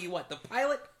them. Tell you what, the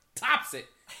Pilot tops it.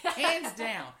 Hands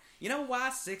down. You know why?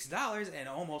 $6 and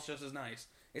almost just as nice.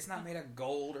 It's not made of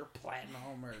gold or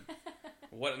platinum or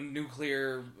what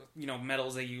nuclear,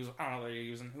 metals they use. I don't know what they're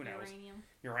using. Who knows?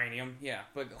 Uranium, yeah.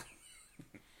 But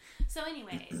so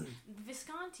anyways,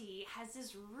 Visconti has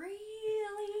this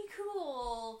really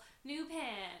cool new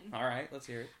pen. All right, let's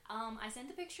hear it. I sent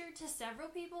the picture to several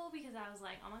people because I was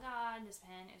like, oh my god, this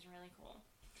pen is really cool.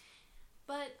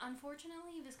 But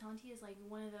unfortunately, Visconti is like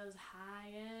one of those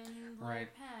high-end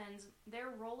pens.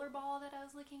 Their rollerball that I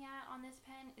was looking at on this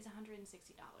pen is $160.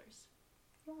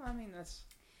 Well, I mean, that's...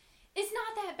 It's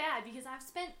not that bad because I've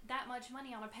spent that much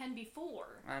money on a pen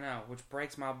before. I know, which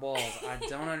breaks my balls. I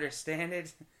don't understand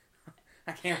it.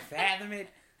 I can't fathom it.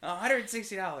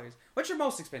 $160. What's your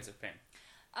most expensive pen?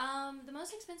 The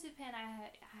most expensive pen I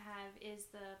have is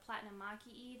the Platinum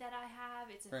Maki-E that I have.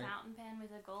 It's a fountain pen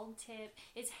with a gold tip.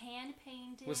 It's hand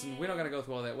painted. Listen, we don't gotta go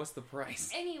through all that. What's the price?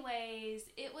 Anyways,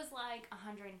 it was like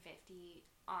 $150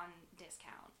 on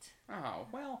discount. Oh,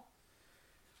 well,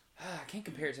 I can't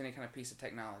compare it to any kind of piece of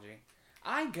technology.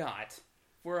 I got,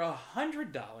 for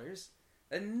 $100,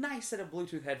 a nice set of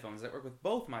Bluetooth headphones that work with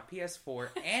both my PS4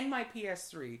 and my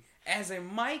PS3 as a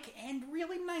mic and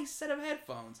really nice set of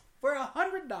headphones for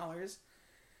 $100.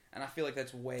 And I feel like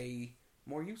that's way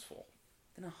more useful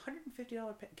than a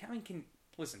 $150 pen. I mean,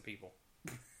 listen, people.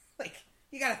 Like,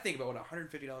 you gotta think about what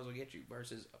 $150 will get you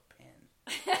versus a pen.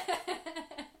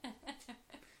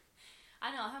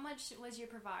 I know. How much was your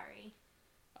Pravari?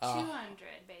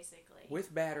 200, basically.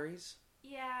 With batteries.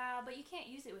 Yeah, but you can't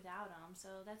use it without them, so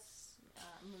that's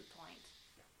a moot point.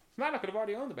 I could have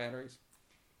already owned the batteries.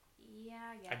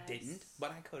 Yeah, I guess. I didn't,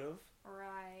 but I could have.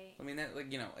 Right. I mean, that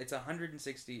it's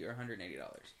 $160 or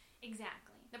 $180.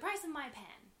 Exactly. The price of my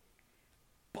pen.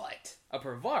 But a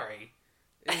Pravari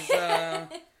is an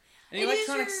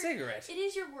electronic cigarette. It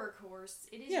is your workhorse.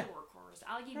 It is your workhorse.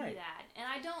 I'll give you that. And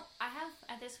I have,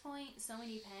 at this point, so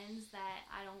many pens that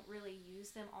I don't really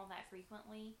use them all that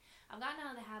frequently. I've gotten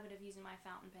out of the habit of using my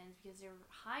fountain pens because they're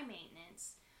high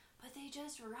maintenance, but they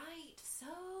just write so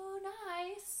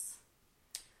nice.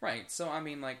 Right. So, I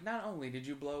mean, like, not only did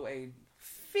you blow a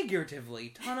figuratively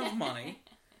ton of money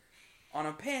on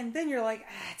a pen, then you're like,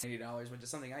 it's $80, which is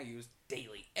something I use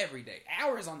daily, every day.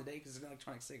 Hours on the day because it's an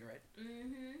electronic cigarette.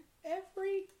 Mm-hmm.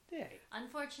 Every day.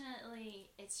 Unfortunately,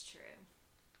 it's true.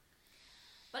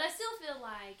 But I still feel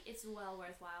like it's well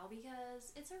worthwhile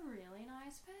because it's a really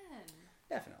nice pen.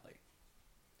 Definitely.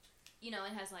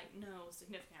 It has, like, no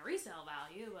significant resale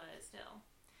value, but still.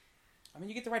 I mean,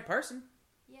 you get the right person.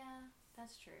 Yeah,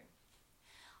 that's true.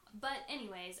 But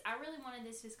anyways, I really wanted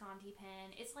this Visconti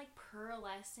pen. It's like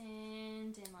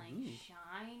pearlescent and like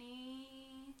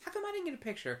shiny. How come I didn't get a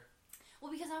picture?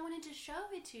 Well, because I wanted to show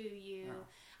it to you. Oh.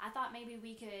 I thought maybe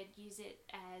we could use it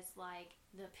as like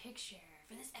the picture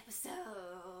for this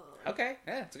episode. Okay,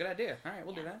 yeah, it's a good idea. All right,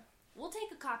 we'll do that. We'll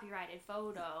take a copyrighted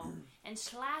photo and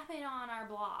slap it on our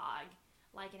blog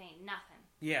like it ain't nothing.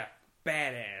 Yeah,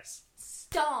 badass.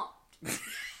 Stomped.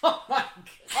 Oh my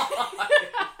god.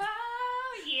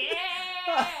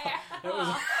 Yeah. That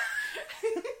was...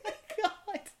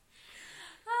 God.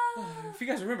 If you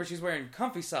guys remember, she's wearing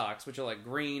comfy socks, which are like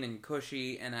green and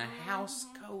cushy, and a house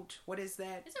coat. What is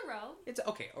that? It's a robe. It's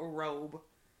okay, a robe.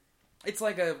 It's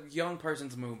like a young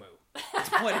person's moo-moo. That's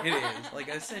what it is. Like,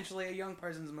 essentially a young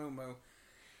person's moo-moo.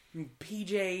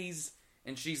 PJs,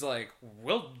 and she's like,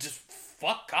 we'll just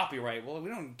fuck copyright. Well, we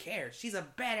don't care. She's a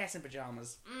badass in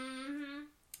pajamas. Mm-hmm.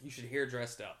 You should hear her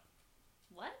dressed up.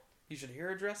 What? You should hear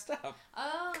her dressed up.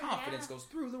 Oh, Confidence yeah. goes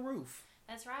through the roof.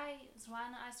 That's right. That's why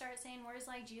I started saying words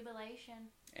like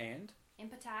jubilation. And?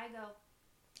 Impetigo.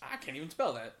 I can't even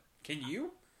spell that. Can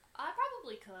you? I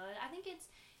probably could. I think it's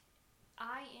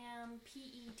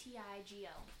Impetigo.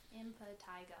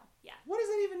 Impetigo. Yeah. What does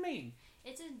that even mean?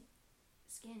 It's a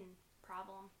skin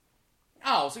problem.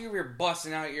 Oh, so you're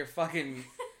busting out your fucking...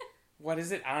 What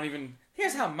is it? I don't even...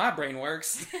 Here's how my brain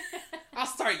works. I'll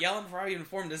start yelling before I even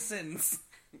formed a sentence.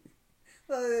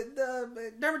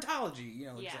 The dermatology, you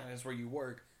know, Yeah. that's where you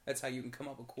work. That's how you can come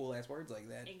up with cool-ass words like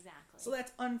that. Exactly. So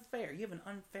that's unfair. You have an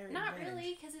unfair Not advantage.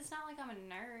 really, because it's not like I'm a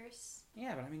nurse.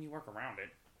 Yeah, but I mean, you work around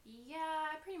it. Yeah,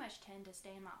 I pretty much tend to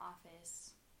stay in my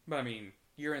office. But I mean,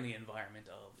 you're in the environment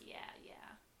of... Yeah,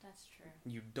 that's true.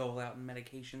 You dole out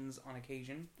medications on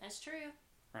occasion, That's true.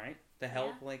 right? To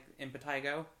help, like,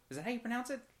 impetigo. Is that how you pronounce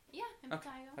it? Yeah,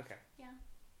 impetigo. Okay. Yeah.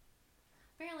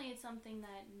 Apparently it's something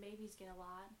that babies get a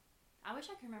lot. I wish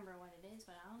I could remember what it is,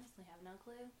 but I honestly have no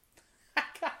clue. I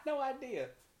got no idea.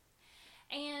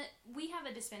 And we have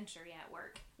a dispensary at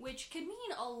work, which could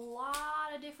mean a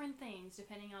lot of different things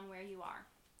depending on where you are.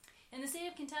 In the state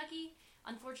of Kentucky,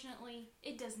 unfortunately,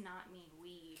 it does not mean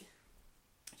weed.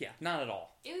 Yeah, not at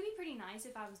all. It would be pretty nice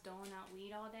if I was doling out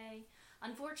weed all day.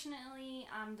 Unfortunately,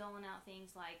 I'm doling out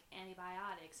things like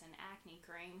antibiotics and acne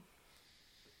cream.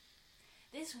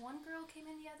 This one girl came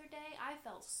in the other day. I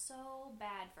felt so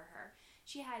bad for her.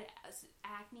 She had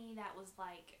acne that was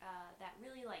like, that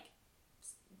really like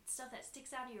stuff that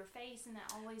sticks out of your face and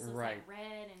that always looks like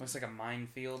red. And looks like a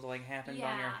minefield like happened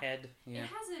on your head. Yeah. It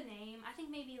has a name. I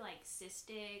think maybe like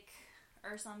cystic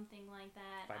or something like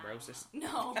that. Fibrosis?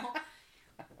 No.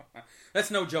 That's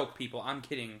no joke, people. I'm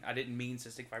kidding. I didn't mean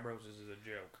cystic fibrosis as a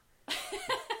joke.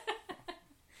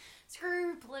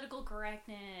 Screw political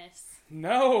correctness.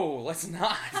 No, let's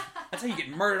not. That's how you get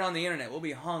murdered on the internet. We'll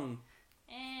be hung.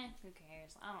 Who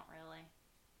cares? I don't really.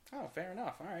 Oh, fair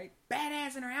enough. All right.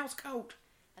 Badass in her house coat.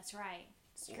 That's right.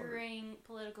 Screwing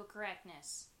political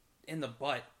correctness. In the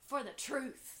butt. For the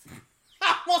truth.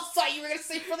 I almost thought you were going to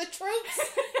say for the troops.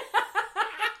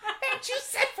 And you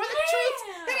said for the troops.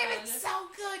 That would have been so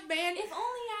good, man. If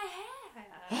only I had.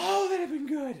 Oh, that'd have been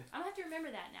good. I'm going to have to remember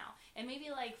that now. And maybe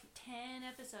like 10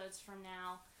 episodes from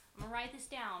now, I'm going to write this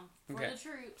down. For the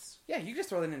troops. Yeah, you just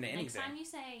throw that into anything. Next time you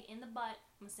say in the butt,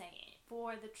 I'm going to say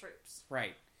for the troops.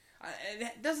 Right.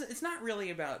 It's not really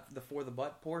about the for the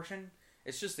butt portion.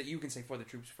 It's just that you can say for the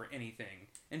troops for anything.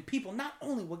 And people not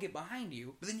only will get behind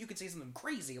you, but then you can say something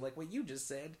crazy like what you just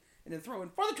said, and then throw in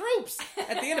for the troops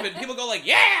at the end of it. People go like,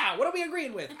 yeah, what are we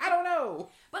agreeing with? I don't know.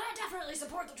 But I definitely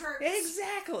support the troops.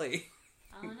 Exactly.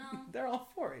 I don't know. They're all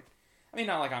for it. I mean,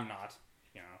 not like I'm not.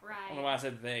 You know. Right. I don't know why I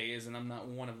said they is, and I'm not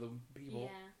one of the people.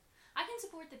 Yeah. I can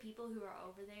support the people who are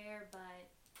over there, but...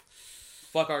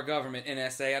 Fuck our government,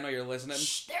 NSA. I know you're listening.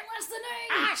 Shh, they're listening!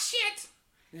 Ah, shit!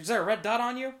 Is there a red dot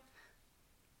on you?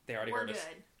 They already heard us.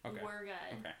 We're good. Okay. We're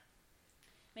good. Okay.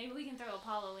 Maybe we can throw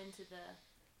Apollo into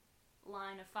the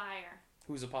line of fire.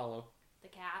 Who's Apollo? The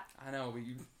cat. I know, but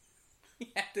you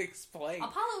have to explain.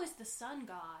 Apollo is the sun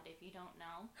god, if you don't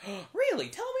know. Really?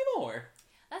 Tell me more.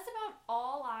 That's about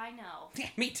all I know. Yeah,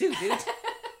 me too, dude.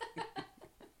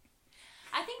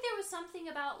 I think there was something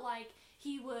about, like,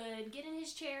 he would get in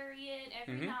his chariot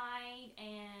every night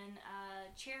and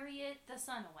chariot the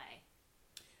sun away.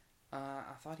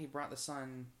 I thought he brought the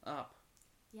sun up.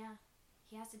 Yeah.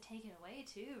 He has to take it away,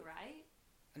 too, right?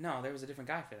 No, there was a different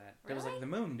guy for that. There was like the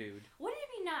moon dude. Wouldn't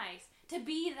it be nice to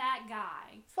be that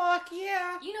guy? Fuck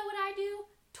yeah. You know what I do?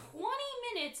 20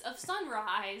 minutes of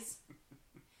sunrise,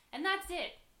 and that's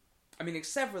it. I mean,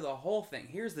 except for the whole thing.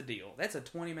 Here's the deal. That's a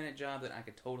 20-minute job that I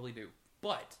could totally do.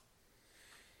 But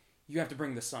you have to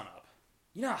bring the sun up.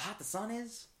 You know how hot the sun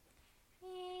is?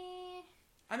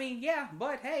 I mean, yeah,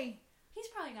 but hey. He's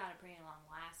probably got a pretty long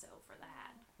lasso for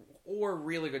that. Or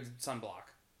really good sunblock.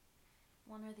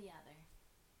 One or the other.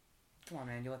 Come on,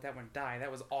 man. You let that one die. That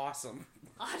was awesome.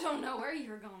 I don't know where you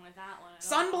were going with that one at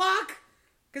Sunblock?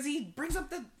 Because he brings up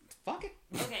the... Fuck it.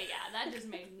 Okay, yeah, that just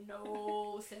made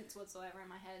no sense whatsoever in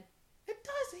my head. It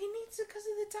does. He needs it because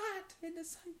of the dot in the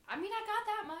sun. I mean, I got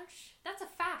that much. That's a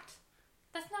fact.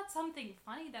 That's not something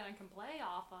funny that I can play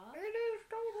off of. It is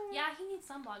totally... Yeah, he needs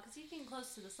sunblock because he's getting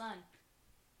close to the sun.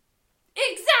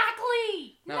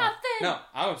 Exactly! No, Nothing! No,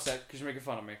 I'm upset because you're making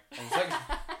fun of me.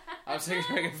 I was thinking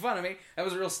you're making fun of me. That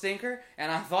was a real stinker,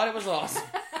 and I thought it was awesome.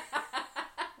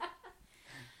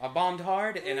 I bombed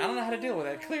hard, and I don't know how to deal with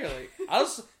that, clearly.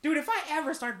 Dude, if I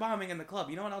ever start bombing in the club,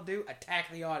 you know what I'll do?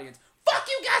 Attack the audience. Fuck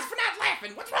you guys for not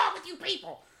laughing! What's wrong with you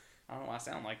people? I don't know why I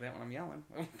sound like that when I'm yelling.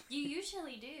 You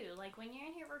usually do. Like, when you're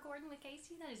in here recording with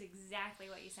Casey, that is exactly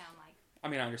what you sound like. I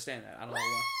mean, I understand that. I don't know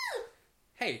why.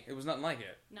 Hey, it was nothing like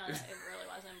it. No, it really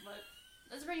wasn't, but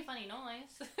it's a pretty funny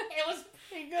noise. It was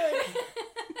pretty good.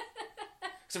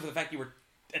 Except for the fact you were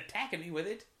attacking me with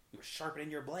it. You were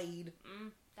sharpening your blade.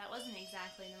 That wasn't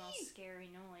exactly the most scary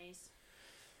noise.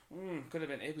 Could have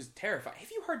been. It was terrifying.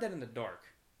 Have you heard that in the dark?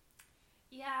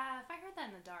 Yeah, if I heard that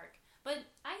in the dark. But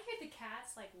I hear the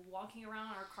cats, like, walking around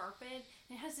our carpet,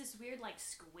 and it has this weird, like,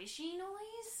 squishy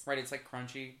noise. Right, it's like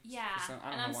crunchy. Yeah, I don't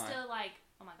and I'm know why. still like,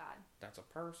 oh my god. That's a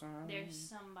person. There's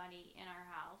somebody in our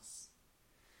house.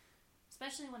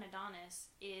 Especially when Adonis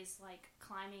is, like,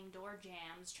 climbing door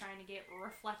jams, trying to get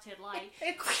reflected light.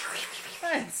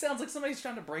 It sounds like somebody's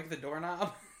trying to break the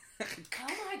doorknob.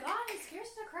 Oh my god, it scares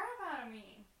the crap out of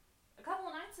me. A couple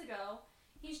of nights ago,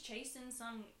 he's chasing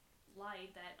some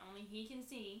light that only he can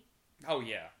see. Oh,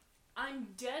 yeah. I'm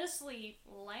dead asleep,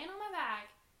 laying on my back.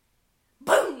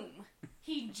 Boom!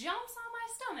 He jumps on my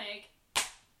stomach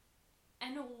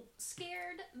and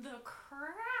scared the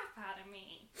crap out of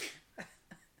me.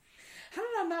 How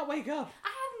did I not wake up?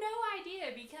 I have no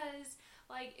idea because,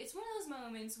 like, it's one of those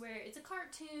moments where it's a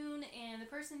cartoon and the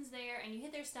person's there and you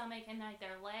hit their stomach and, like,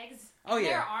 their legs and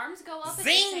their arms go up Zing! at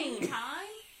the same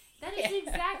time. That is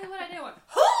exactly what I did. I went,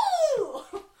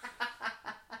 hoo!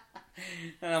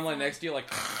 And I'm like next to you,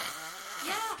 like.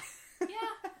 Yeah.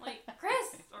 Like,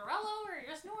 Chris, roll over,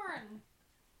 you're snoring.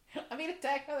 I'm being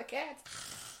attacked by the cats.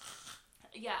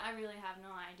 Yeah, I really have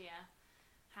no idea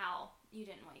how you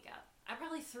didn't wake up. I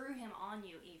probably threw him on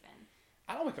you, even.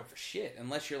 I don't wake up for shit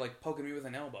unless you're like poking me with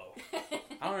an elbow.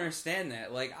 I don't understand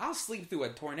that. Like, I'll sleep through a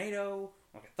tornado,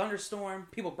 like a thunderstorm,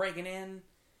 people breaking in.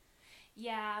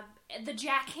 Yeah, the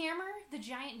jackhammer, the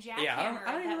giant jackhammer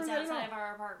I don't that was remember that at outside all. of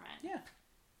our apartment. Yeah.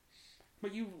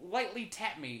 But you lightly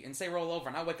tap me and say roll over,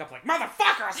 and I wake up like,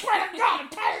 motherfucker, I swear to God, I'm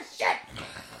tired of shit!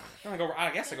 And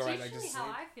I guess I go right back to That's sleep. usually how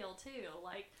I feel, too.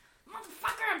 Like,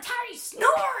 motherfucker, I'm tired of you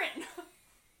snoring!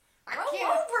 Roll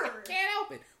over! I can't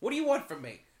help it. What do you want from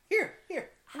me? Here.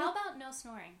 How about no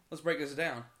snoring? Let's break this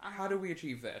down. How do we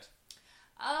achieve that?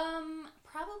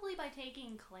 Probably by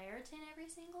taking Claritin every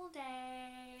single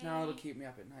day. No, it'll keep me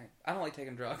up at night. I don't like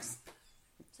taking drugs.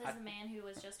 Says the man who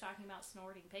was just talking about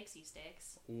snorting pixie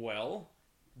sticks. Well,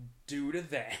 due to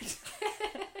that,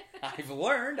 I've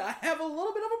learned I have a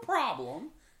little bit of a problem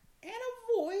and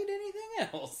avoid anything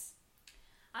else.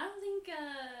 I don't think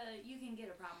you can get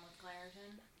a problem with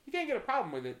Claritin. You can't get a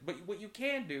problem with it, but what you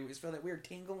can do is feel that weird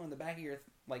tingle in the back of your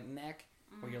like neck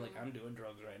where you're like, I'm doing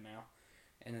drugs right now.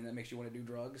 And then that makes you want to do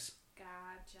drugs.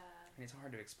 Gotcha. And it's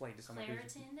hard to explain to someone who's...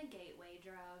 Claritin, the gateway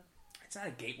drug. It's not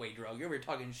a gateway drug. You're over here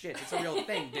talking shit. It's a real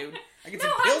thing, dude. I get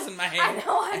some pills in my hand.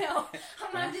 I know.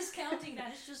 I'm not discounting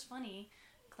that. It's just funny.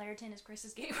 Claritin is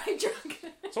Chris's gateway drug.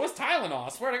 So what's Tylenol? I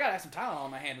swear to God, I have some Tylenol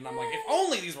in my hand, and I'm like, if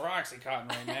only these were Oxycontin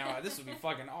right now, this would be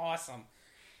fucking awesome.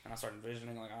 And I started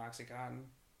envisioning like Oxycontin,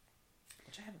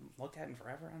 which I haven't looked at in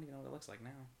forever. I don't even know what it looks like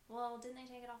now. Well, didn't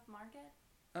they take it off the market?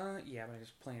 Yeah, but I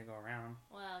just plenty to go around.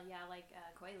 Well, yeah, like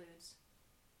Quaaludes.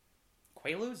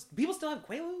 Quaaludes? People still have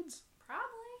Quaaludes? Probably.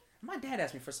 My dad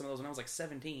asked me for some of those when I was like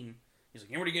 17. He's like,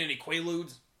 you ever get any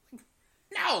Quaaludes? Like,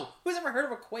 no! Who's ever heard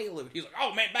of a Quaalude? He's like,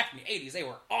 oh man, back in the 80s, they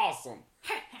were awesome.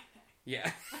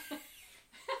 Yeah.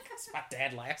 My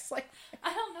dad laughs like...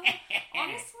 I don't know.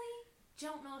 Honestly,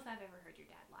 don't know if I've ever heard your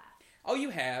dad laugh. Oh, you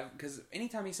have, because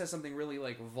anytime he says something really,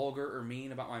 like, vulgar or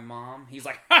mean about my mom, he's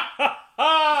like, ha, ha,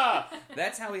 ha!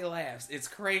 That's how he laughs. It's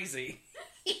crazy.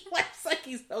 He laughs like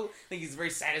he's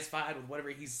very satisfied with whatever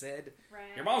he said.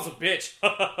 Right. Your mom's a bitch.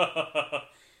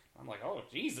 I'm like, oh,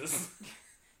 Jesus.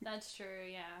 That's true,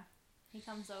 yeah. He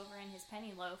comes over in his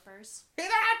penny loafers. They're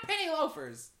not penny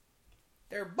loafers.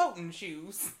 They're boating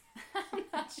shoes. I'm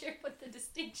not sure what the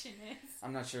distinction is.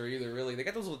 I'm not sure either, really. They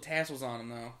got those little tassels on them,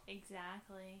 though.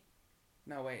 Exactly.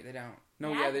 No, wait, they don't.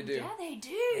 No, yeah, they do. Yeah, they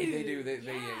do. They do. They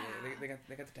Yeah. they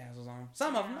got the tassels on them.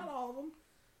 Some of them, Yeah. not all of them.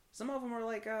 Some of them are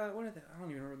like, what are they? I don't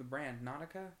even remember the brand.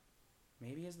 Nautica?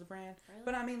 Maybe is the brand. Really?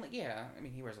 But I mean, like, yeah. I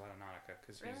mean, he wears a lot of Nautica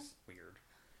because Really? he's weird.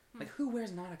 Like, who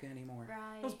wears Nautica anymore?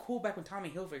 Right. It was cool back when Tommy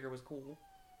Hilfiger was cool.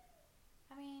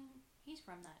 I mean, he's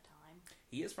from that time.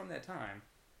 He is from that time.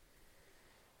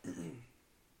 I'm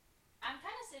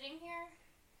kind of sitting here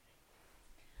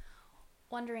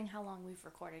wondering how long we've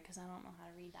recorded because I don't know how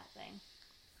to read that thing.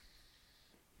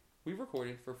 We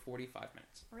recorded for 45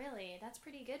 minutes. Really? That's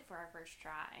pretty good for our first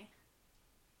try.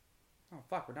 Oh,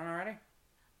 fuck. We're done already?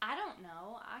 I don't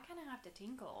know. I kind of have to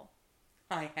tinkle.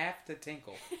 I have to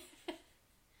tinkle.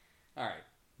 Alright.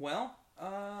 Well,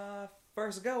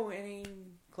 first go, any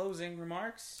closing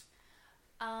remarks?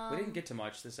 We didn't get to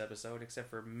much this episode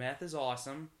except for meth is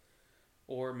awesome.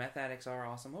 Or meth addicts are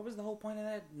awesome. What was the whole point of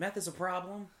that? Meth is a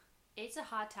problem. It's a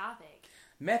hot topic.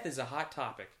 Meth is a hot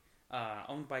topic.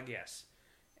 Owned by Guess.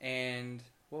 And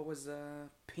what was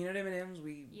peanut M&Ms?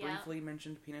 We briefly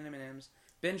mentioned peanut M&Ms.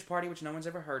 Binge Party, which no one's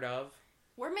ever heard of.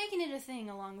 We're making it a thing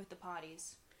along with the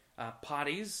potties.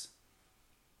 Potties.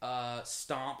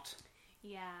 Stomped.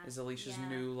 Yeah. Is Alicia's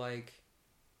new,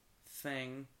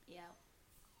 thing. Yeah.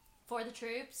 For the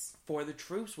troops. For the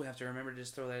troops, we have to remember to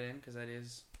just throw that in because that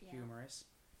is humorous.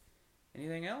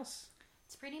 Anything else?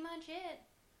 That's pretty much it.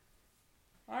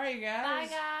 All right, guys.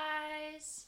 Bye, guys.